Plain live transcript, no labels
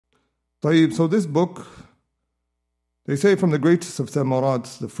طيب, so this book, they say from the greatest of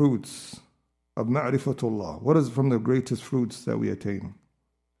thamarat, the fruits of ma'rifatullah. What is from the greatest fruits that we attain?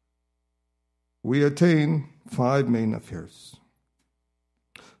 We attain 5 main affairs.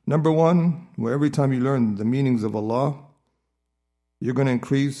 Number 1, where every time you learn the meanings of Allah, you're going to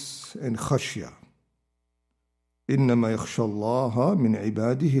increase in khashya. إِنَّمَا يَخْشَى اللَّهَ مِنْ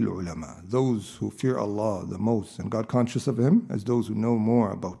عِبَادِهِ الْعُلَمَاء. Those who fear Allah the most and God conscious of Him as those who know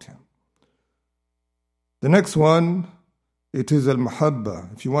more about Him. The next one, it is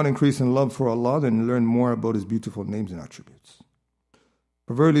al-mahabba. If you want to increase in love for Allah, then learn more about His beautiful names and attributes.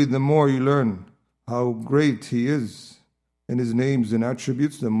 For verily, the more you learn how great He is in His names and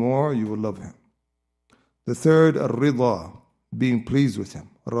attributes, the more you will love Him. The third, al-rida, being pleased with Him.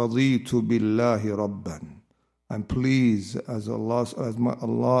 رَضِيتُ بِاللَّهِ رَبًّا. I'm pleased as Allah,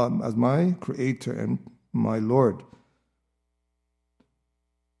 as my Creator and my Lord.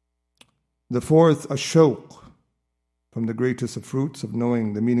 The fourth, ash-shawq, from the greatest of fruits of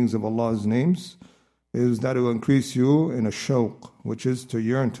knowing the meanings of Allah's names, is that it will increase you in ash-shawq, which is to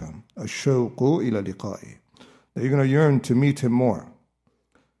yearn to Him. Ash-shawqu ila liqa'i. That you're going to yearn to meet Him more.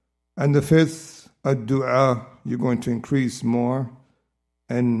 And the fifth, ad-du'a, you're going to increase more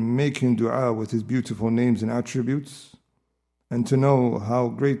and making dua with His beautiful names and attributes, and to know how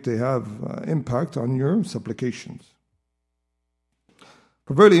great they have impact on your supplications.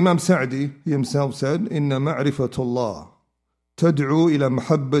 For verily Imam Sa'di, he himself said, إِنَّ مَعْرِفَةُ اللَّهِ تَدْعُو إِلَى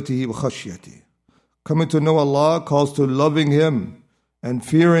مَحَبَّتِهِ وَخَشْيَتِهِ. Coming to know Allah calls to loving Him and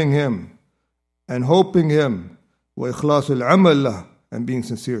fearing Him and hoping Him, وَإِخْلَاصُ الْعَمَلِ لَهُ, and being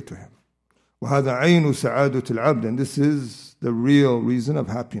sincere to Him. وَهَذَا عَيْنُ سَعَادَةِ الْعَبْدِ, and this is the real reason of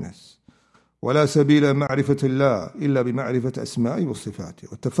happiness. وَلَا سَبِيلَ مَعْرِفَةِ اللَّهِ إِلَّا بِمَعْرِفَةِ أَسْمَاءِ وَصِفَاتِهِ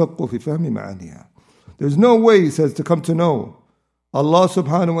وَالتَّفَقُّ فِي فَهْمِ مَعَانِيهَا. There's no way, he says, to come to know Allah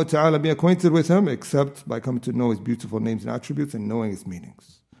subhanahu wa ta'ala, be acquainted with Him, except by coming to know His beautiful names and attributes and knowing His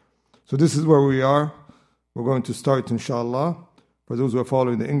meanings. So this is where we are. We're going to start, inshallah. For those who are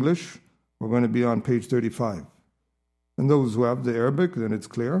following the English, we're going to be on page 35. And those who have the Arabic, then it's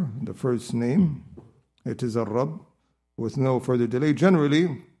clear. The first name, it is Ar-Rabb. With no further delay,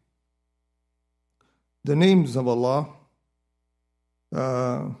 generally, the names of Allah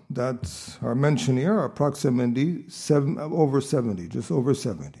that are mentioned here are approximately over 70, just over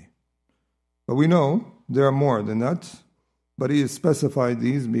 70. But we know there are more than that, but he has specified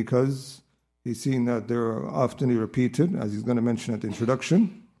these because he's seen that they're often repeated, as he's going to mention at the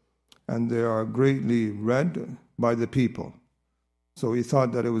introduction, and they are greatly read by the people. So he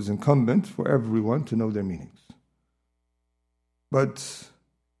thought that it was incumbent for everyone to know their meanings. But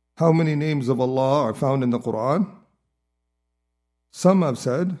how many names of Allah are found in the Quran? Some have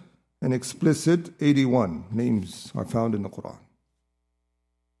said an explicit 81 names are found in the Quran.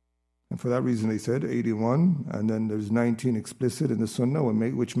 And for that reason they said 81, and then there's 19 explicit in the Sunnah,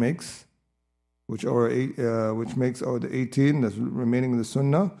 which makes the 18 that's remaining in the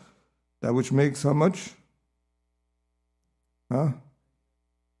Sunnah, that which makes how much?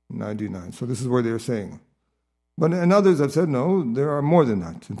 99. So this is where they're saying. But and others have said, no, there are more than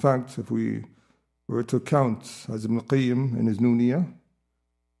that. In fact, if we were to count, as Ibn Qayyim in his Nuniyah,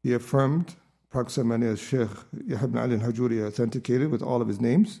 he affirmed, approximately as Sheikh Yahya ibn Ali al-Hajuri authenticated with all of his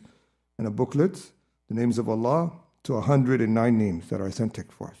names in a booklet, the names of Allah, to 109 names that are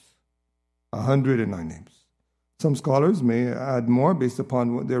authentic for us. 109 names. Some scholars may add more based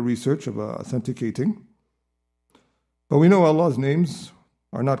upon their research of authenticating. But we know Allah's names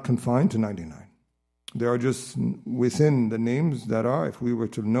are not confined to 99. They are just within the names that are, if we were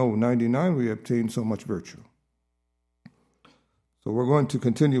to know 99, we obtain so much virtue. So we're going to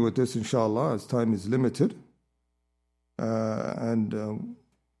continue with this, inshallah, as time is limited. And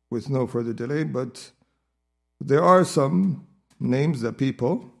with no further delay, but there are some names that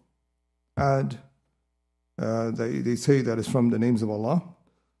people add. They say that it's from the names of Allah.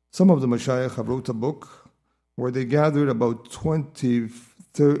 Some of the mashayikh have wrote a book where they gathered about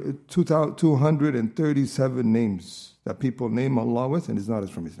 237 names that people name Allah with, and it's not as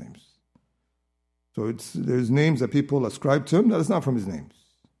from His names. So there's names that people ascribe to Him that is not from His names.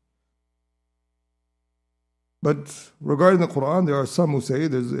 But regarding the Quran, there are some who say,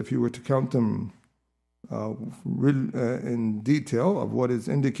 if you were to count them in detail of what is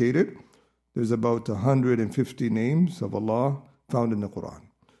indicated, there's about 150 names of Allah found in the Quran.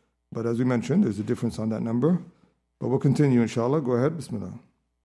 But as we mentioned, there's a difference on that number. But we'll continue, inshallah. Go ahead, bismillah.